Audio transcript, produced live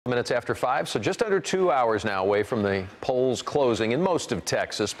Minutes after 5, so just under 2 hours now away from the polls closing in most of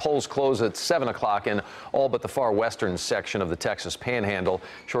Texas. Polls close at 7 o'clock in all but the far western section of the Texas Panhandle.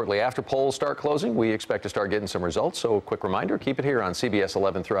 Shortly after polls start closing, we expect to start getting some results. So a quick reminder, keep it here on CBS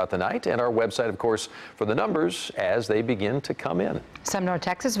 11 throughout the night, and our website, of course, for the numbers as they begin to come in. Some North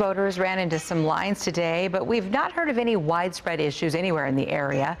Texas voters ran into some lines today, but we've not heard of any widespread issues anywhere in the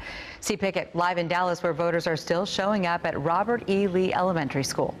area. See Pickett live in Dallas, where voters are still showing up at Robert E. Lee Elementary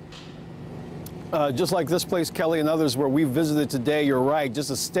School. Just like this place, Kelly, and others where we visited today, you're right, just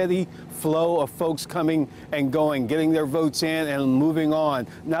a steady flow of folks coming and going, getting their votes in and moving on.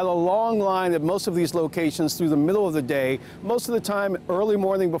 Not a long line at most of these locations through the middle of the day. Most of the time, early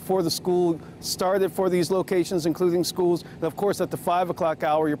morning before the school started for these locations, including schools. And of course, at the 5 o'clock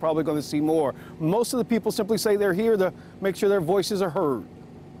hour, you're probably going to see more. Most of the people simply say they're here to make sure their voices are heard.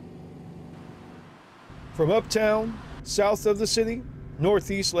 From uptown, south of the city,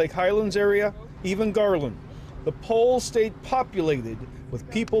 northeast Lake Highlands area, even Garland, the polls stayed populated with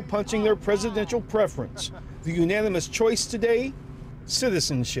people punching their presidential preference. The unanimous choice today,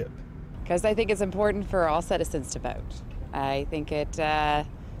 citizenship. Because I think it's important for all citizens to vote. I think it's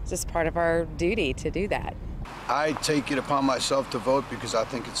just part of our duty to do that. I take it upon myself to vote because I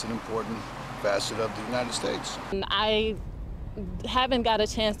think it's an important facet of the United States. I haven't got a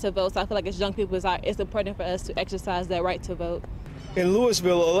chance to vote, so I feel like as young people, it's important for us to exercise that right to vote. In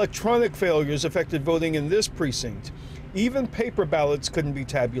Louisville, electronic failures affected voting in this precinct. Even paper ballots couldn't be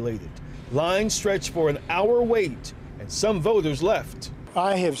tabulated. Lines stretched for an hour wait, and some voters left.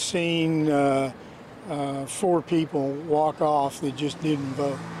 I have seen 4 people walk off that just didn't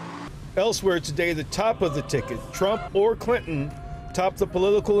vote. Elsewhere today, the top of the ticket, Trump or Clinton, topped the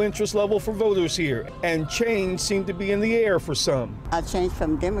political interest level for voters here, and change seemed to be in the air for some. I changed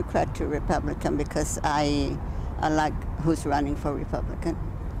from Democrat to Republican because I like who's running for Republican,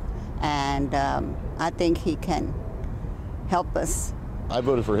 and I think he can help us. I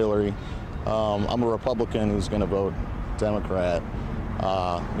voted for Hillary. I'm a Republican who's going to vote Democrat.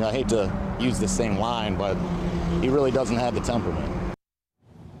 I hate to use the same line, but he really doesn't have the temperament.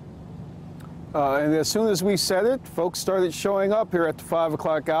 And as soon as we said it, folks started showing up here at the 5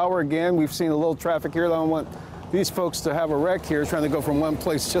 o'clock hour. Again, we've seen a little traffic here. I don't want these folks to have a wreck here trying to go from one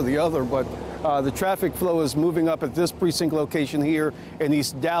place to the other, but the traffic flow is moving up at this precinct location here in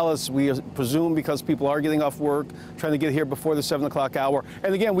East Dallas, we presume because people are getting off work, trying to get here before the 7 o'clock hour.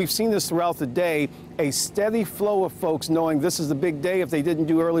 And again, we've seen this throughout the day, a steady flow of folks knowing this is the big day. If they didn't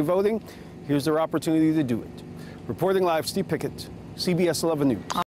do early voting, here's their opportunity to do it. Reporting live, Steve Pickett, CBS 11 News.